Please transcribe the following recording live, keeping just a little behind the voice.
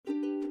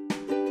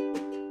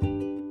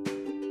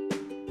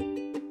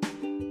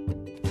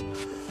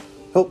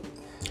Oh,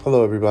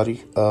 hello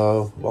everybody.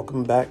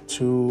 Welcome back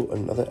to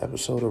another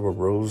episode of A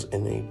Rose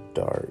in a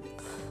Dark.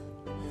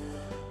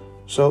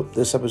 So,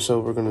 this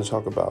episode we're going to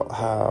talk about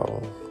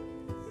how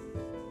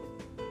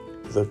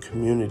the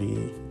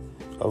community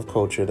of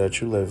culture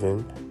that you live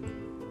in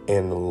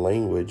and the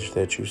language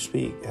that you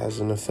speak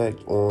has an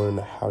effect on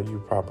how you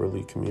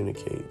properly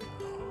communicate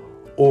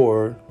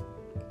or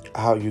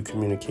how you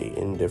communicate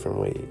in different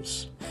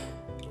ways.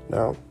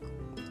 Now,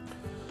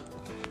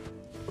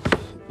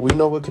 we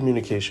know what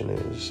communication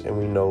is, and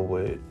we know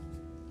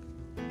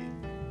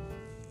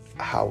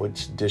how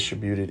it's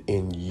distributed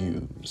and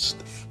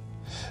used.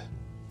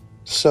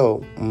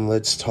 So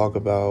let's talk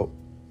about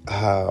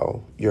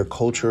how your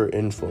culture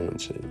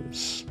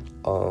influences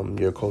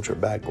your culture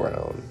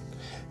background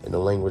and the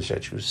language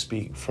that you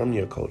speak from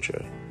your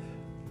culture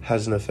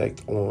has an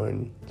effect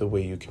on the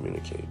way you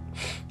communicate.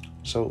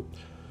 So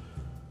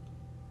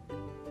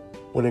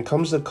when it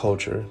comes to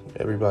culture,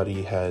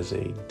 everybody has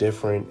a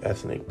different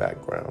ethnic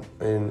background,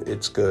 and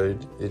it's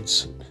good.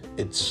 It's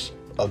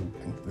a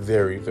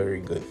very,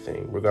 very good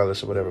thing,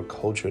 regardless of whatever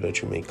culture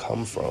that you may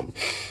come from,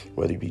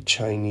 whether you be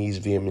Chinese,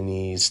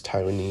 Vietnamese,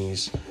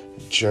 Taiwanese,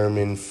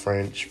 German,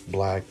 French,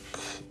 Black,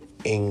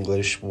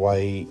 English,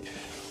 white,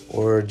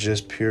 or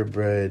just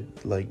purebred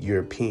like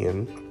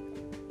European.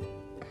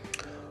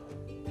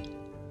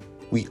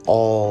 We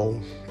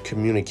all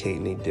communicate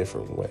in a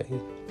different way.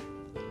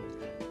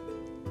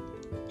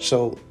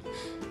 So,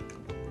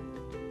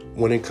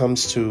 when it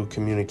comes to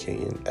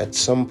communicating, at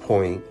some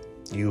point,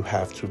 you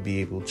have to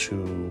be able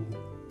to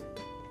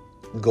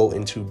go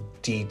into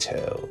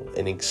detail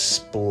and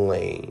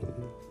explain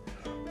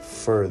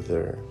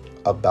further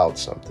about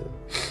something.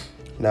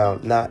 Now,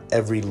 not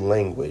every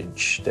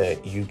language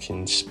that you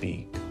can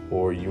speak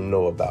or you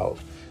know about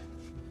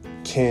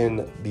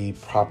can be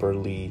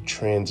properly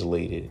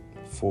translated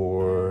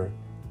for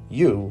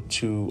you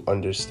to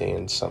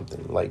understand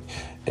something. Like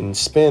in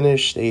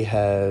Spanish, they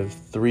have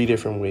 3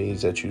 different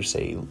ways that you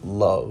say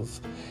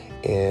love,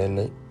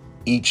 and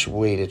each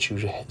way that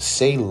you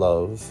say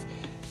love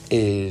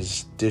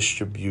is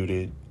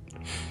distributed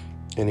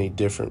in a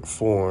different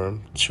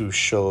form to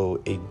show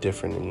a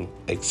different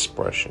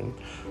expression.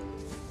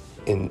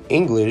 In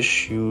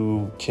English,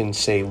 you can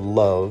say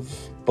love,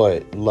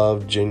 but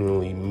love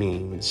genuinely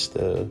means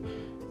the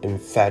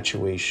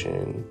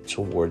infatuation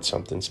towards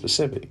something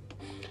specific.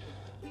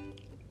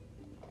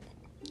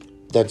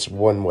 That's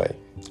one way.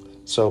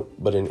 So,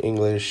 but in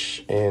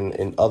English and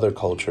in other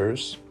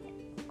cultures,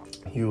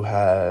 you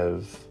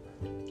have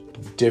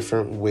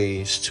different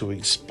ways to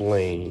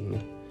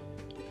explain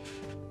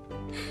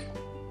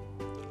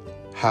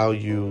how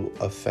you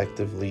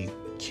effectively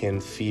can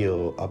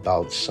feel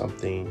about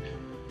something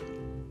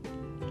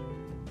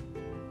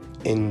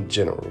in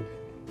general,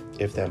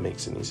 if that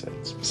makes any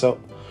sense. So,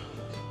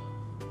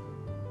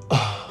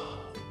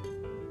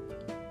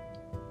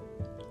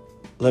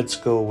 let's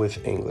go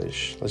with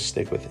English. Let's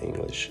stick with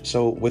English.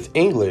 So with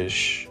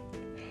English,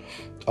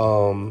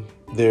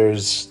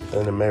 there's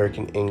an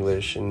American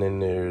English, and then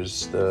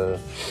there's the,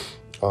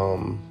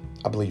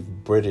 I believe,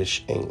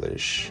 British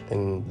English,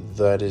 and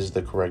that is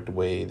the correct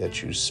way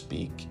that you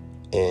speak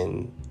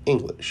in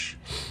English.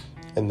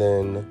 And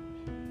then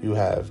you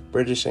have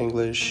British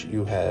English,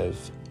 you have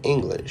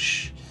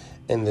English,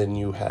 and then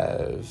you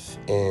have,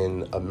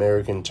 in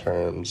American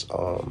terms,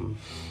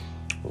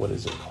 what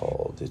is it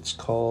called? It's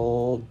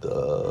called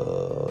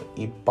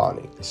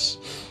Ebonics.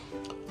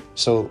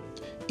 So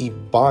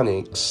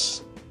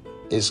Ebonics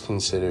is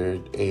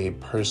considered a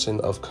person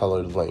of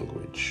color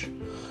language.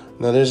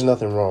 Now, there's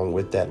nothing wrong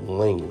with that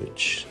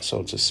language,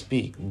 so to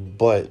speak,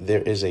 but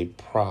there is a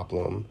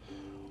problem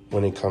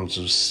when it comes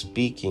to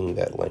speaking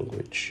that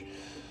language.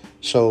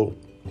 So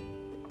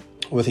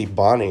with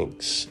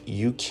Ebonics,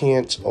 you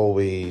can't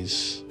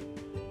always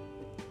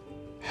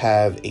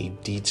have a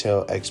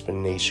detailed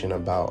explanation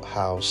about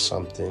how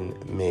something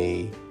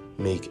may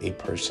make a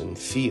person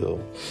feel.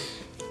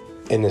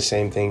 And the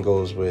same thing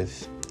goes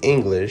with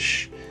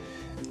English,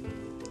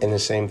 and the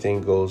same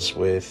thing goes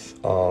with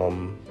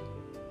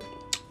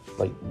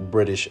like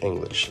British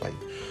English. Like,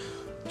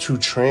 to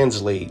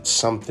translate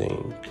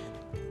something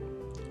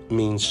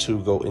means to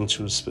go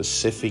into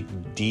specific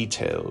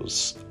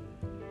details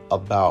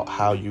about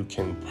how you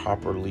can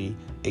properly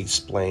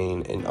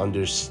explain and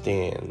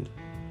understand,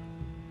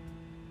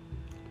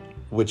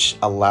 which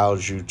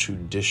allows you to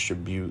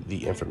distribute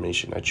the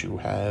information that you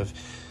have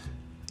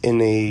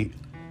in a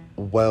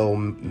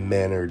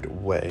well-mannered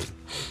way,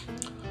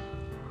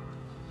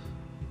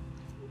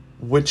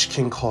 which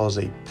can cause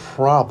a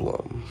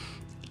problem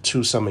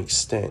to some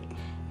extent.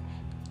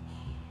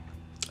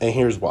 And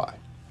here's why.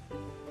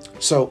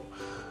 So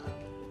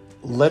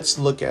let's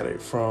look at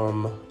it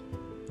from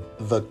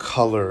the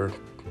color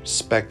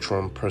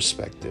spectrum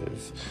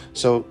perspective.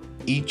 So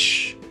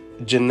each,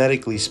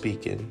 genetically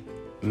speaking,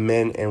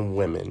 men and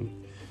women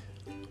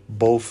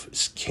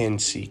both can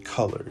see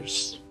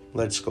colors.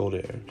 Let's go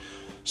there.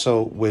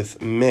 So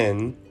with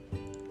men,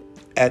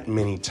 at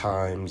many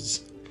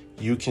times,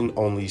 you can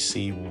only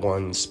see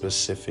one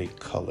specific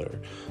color.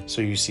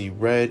 So you see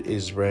red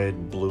is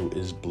red, blue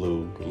is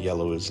blue,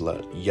 yellow is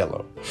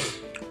yellow.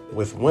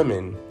 With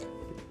women,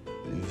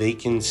 they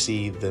can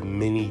see the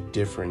many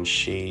different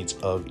shades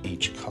of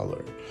each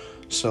color.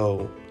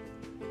 So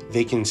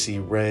they can see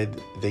red,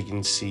 they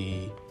can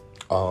see,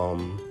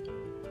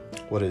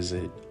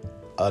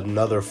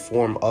 another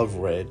form of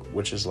red,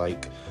 which is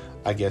like,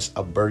 I guess,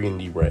 a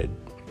burgundy red.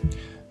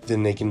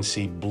 Then they can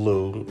see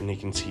blue, and they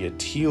can see a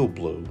teal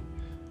blue.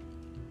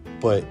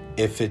 But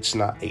if it's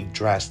not a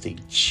drastic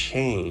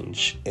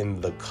change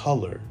in the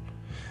color,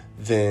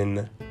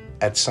 then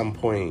at some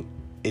point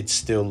it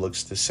still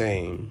looks the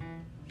same.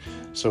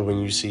 So when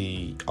you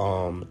see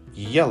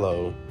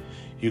yellow,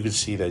 you can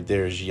see that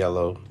there's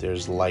yellow,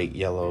 there's light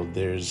yellow,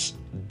 there's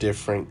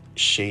different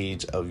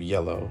shades of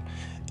yellow.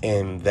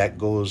 And that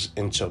goes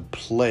into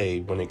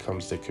play when it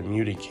comes to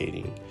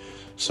communicating.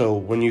 So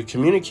when you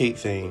communicate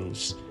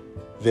things,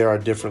 there are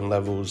different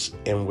levels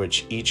in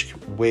which each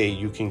way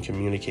you can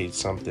communicate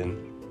something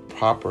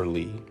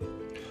properly.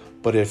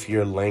 But if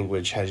your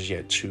language has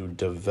yet to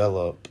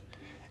develop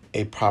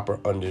a proper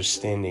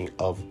understanding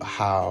of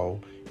how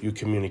you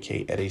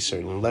communicate at a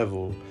certain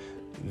level,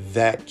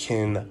 that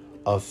can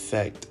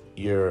affect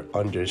your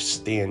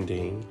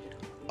understanding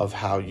of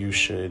how you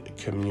should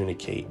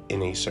communicate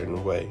in a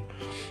certain way.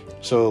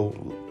 So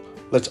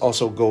let's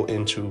also go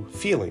into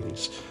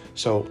feelings.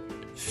 So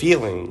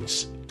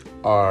feelings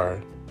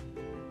are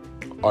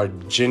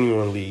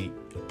genuinely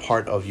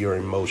part of your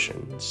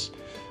emotions.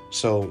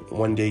 So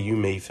one day you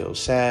may feel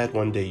sad,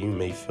 one day you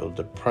may feel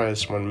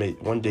depressed,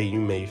 one day you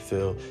may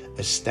feel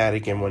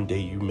ecstatic, and one day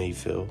you may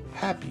feel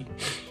happy.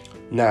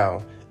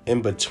 Now,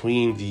 in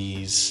between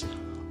these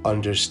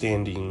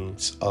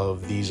understandings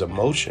of these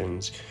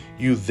emotions,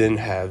 you then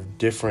have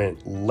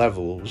different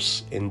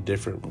levels in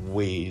different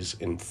ways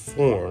and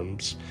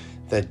forms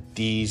that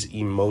these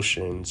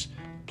emotions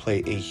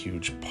play a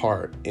huge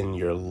part in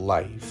your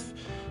life.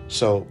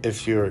 So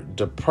if you're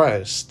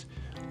depressed,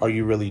 are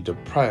you really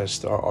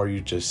depressed, or are you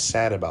just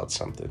sad about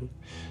something?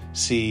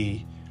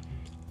 See,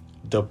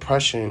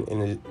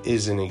 depression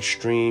is an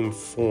extreme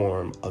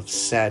form of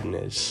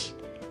sadness.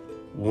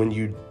 When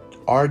you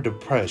are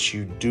depressed,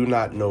 you do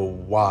not know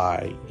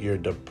why you're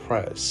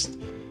depressed.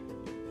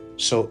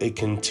 So it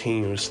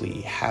continuously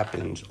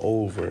happens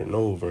over and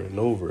over and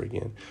over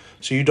again.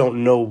 So you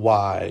don't know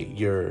why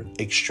you're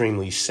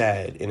extremely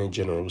sad in a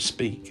general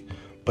speak.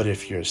 But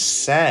if you're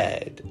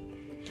sad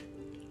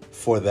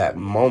for that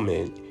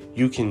moment,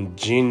 you can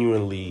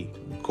genuinely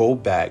go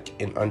back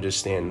and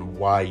understand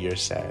why you're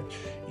sad.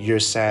 You're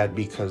sad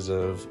because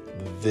of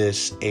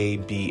this A,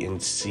 B,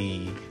 and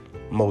C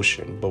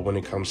motion. But when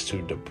it comes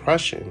to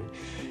depression,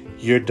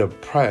 you're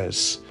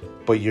depressed,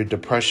 but your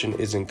depression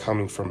isn't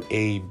coming from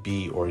A,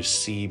 B, or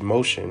C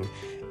motion.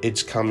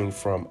 It's coming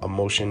from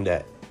emotion,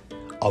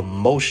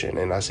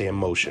 and I say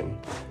emotion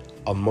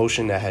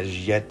that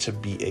has yet to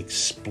be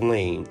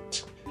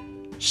explained.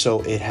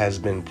 So it has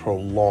been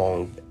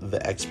prolonged,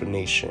 the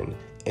explanation,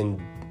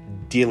 and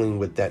dealing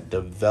with that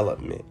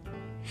development,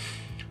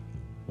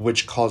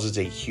 which causes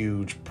a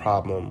huge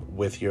problem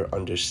with your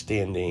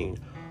understanding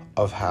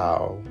of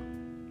how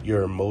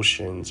your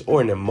emotions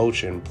or an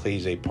emotion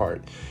plays a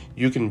part.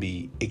 You can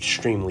be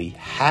extremely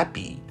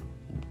happy.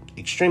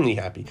 You can be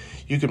happy.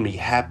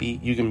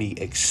 You can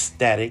be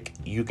ecstatic.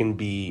 You can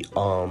be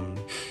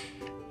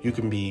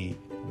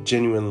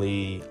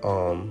genuinely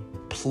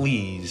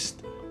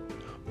pleased.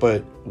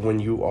 But when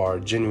you are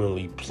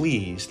genuinely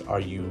pleased, are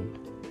you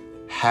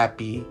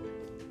happy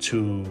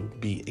to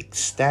be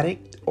ecstatic,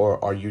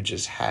 or are you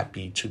just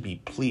happy to be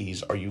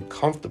pleased? Are you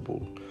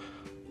comfortable?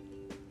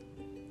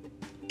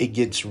 It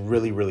gets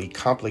really, really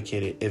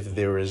complicated if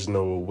there is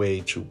no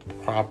way to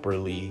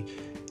properly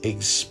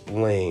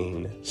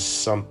explain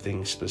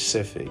something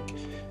specific.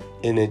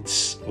 And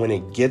it's when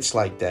it gets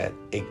like that,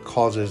 it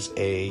causes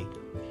a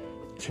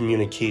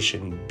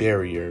communication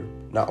barrier,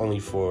 not only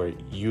for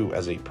you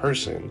as a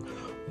person,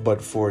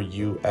 but for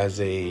your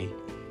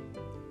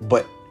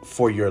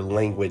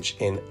language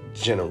in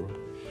general.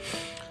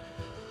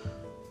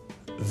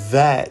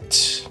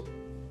 That,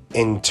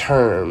 in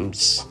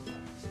terms,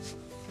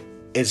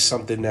 is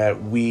something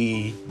that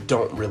we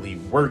don't really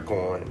work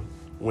on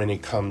when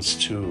it comes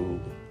to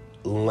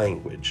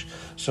language.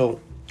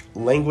 So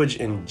language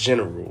in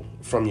general,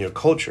 from your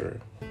culture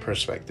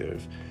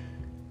perspective,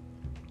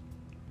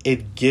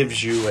 it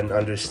gives you an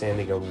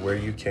understanding of where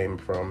you came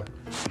from,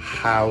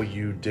 how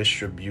you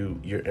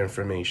distribute your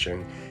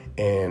information,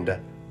 and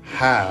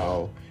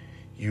how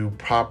you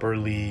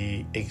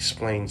properly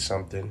explain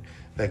something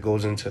that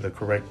goes into the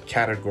correct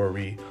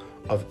category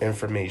of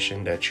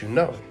information that you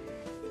know.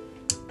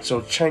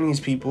 So Chinese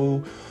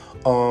people,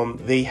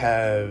 they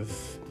have,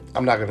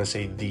 I'm not going to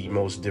say the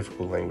most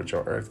difficult language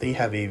on earth. They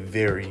have a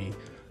very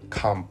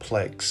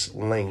complex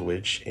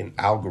language and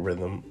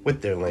algorithm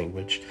with their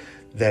language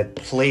that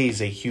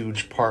plays a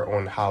huge part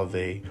on how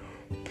they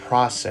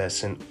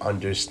process and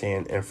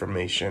understand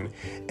information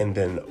and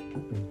then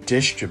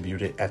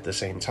distribute it at the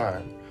same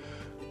time.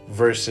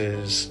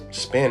 versus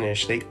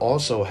Spanish, they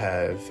also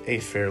have a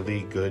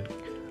fairly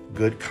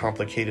good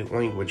complicated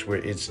language where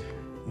it's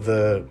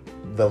the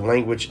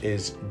language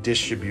is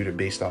distributed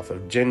based off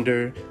of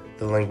gender.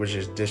 The language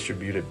is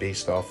distributed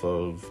based off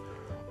of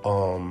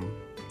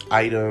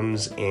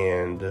items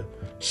and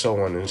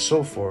so on and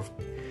so forth.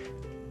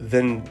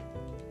 Then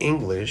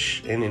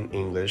English, and in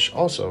English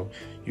also,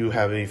 you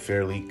have a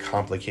fairly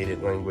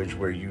complicated language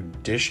where you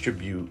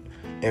distribute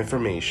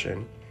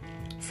information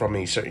from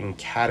a certain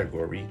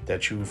category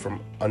that you from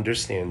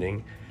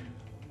understanding,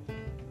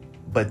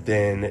 but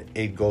then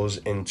it goes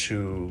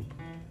into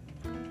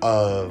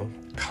a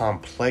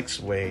complex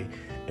way,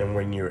 and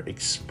when you're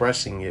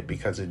expressing it,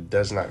 because it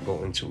does not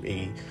go into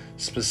a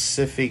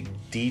specific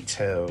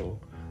detail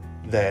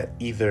that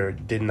either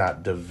did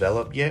not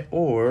develop yet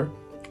or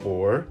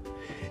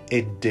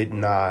it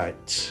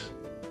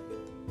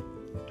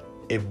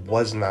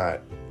was not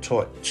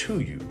taught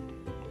to you,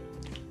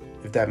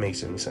 if that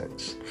makes any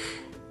sense.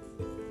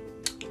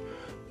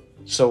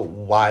 So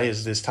why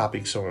is this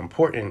topic so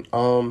important?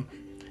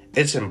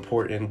 It's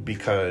important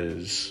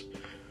because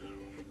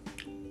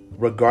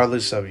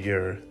regardless of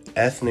your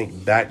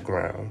ethnic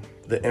background,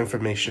 the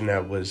information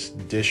that was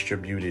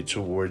distributed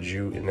towards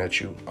you and that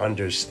you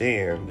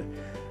understand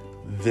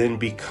then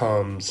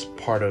becomes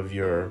part of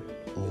your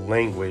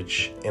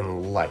language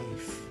in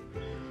life.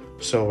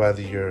 So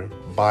whether you're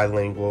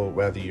bilingual,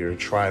 whether you're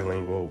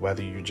trilingual,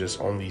 whether you just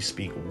only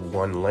speak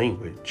one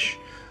language,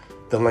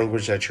 the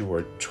language that you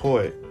were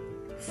taught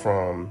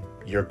from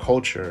your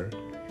culture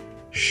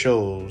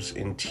shows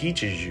and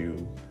teaches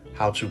you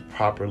how to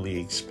properly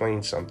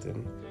explain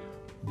something.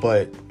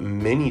 But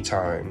many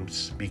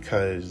times,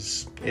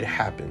 because it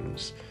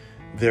happens,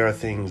 there are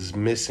things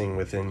missing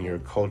within your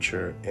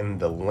culture and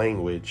the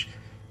language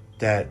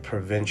that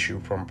prevents you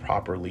from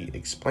properly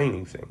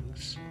explaining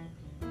things.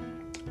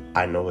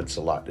 I know it's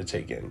a lot to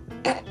take in.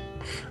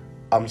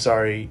 I'm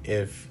sorry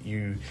if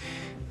you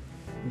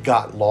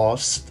got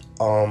lost,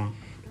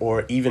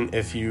 or even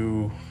if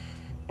you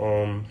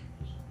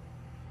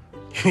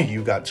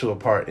you got to a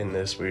part in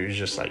this where you're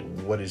just like,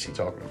 what is he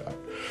talking about?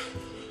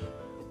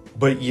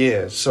 But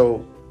yeah,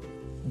 so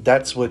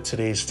that's what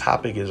today's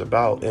topic is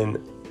about, and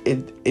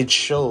it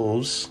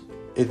shows,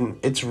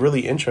 it's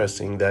really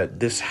interesting that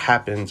this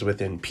happens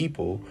within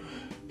people.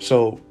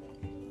 So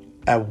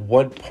at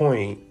what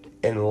point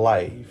in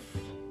life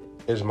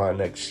is my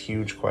next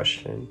huge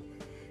question,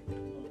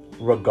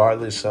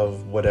 regardless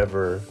of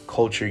whatever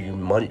culture you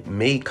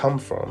may come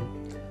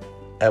from,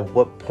 at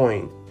what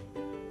point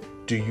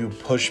do you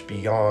push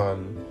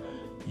beyond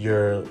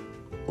your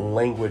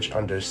language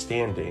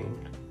understanding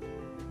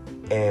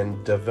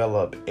and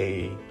develop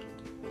a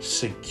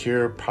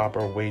secure,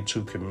 proper way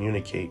to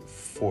communicate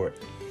for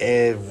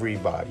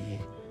everybody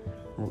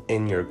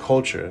in your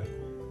culture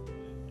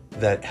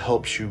that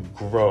helps you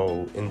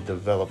grow and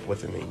develop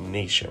within a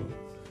nation?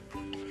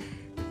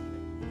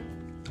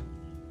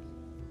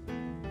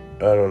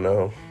 I don't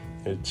know.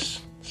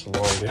 It's a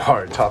long and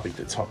hard topic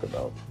to talk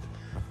about.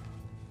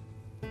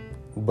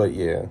 But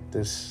yeah,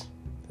 this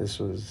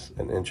was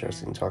an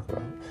interesting talk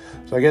about.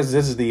 So I guess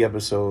this is the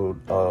episode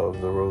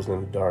of The Rose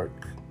in the Dark.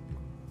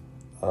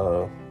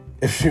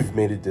 If you've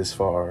made it this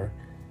far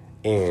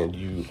and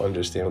you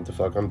understand what the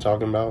fuck I'm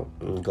talking about,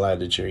 I'm glad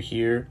that you're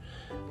here.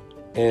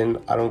 And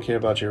I don't care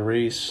about your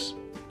race,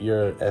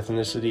 your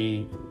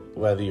ethnicity,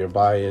 whether you're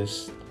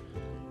biased.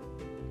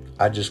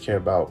 I just care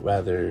about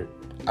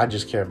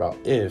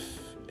if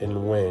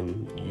and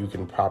when you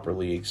can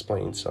properly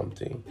explain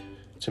something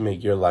to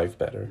make your life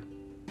better.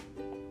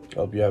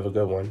 Hope you have a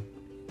good one.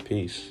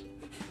 Peace.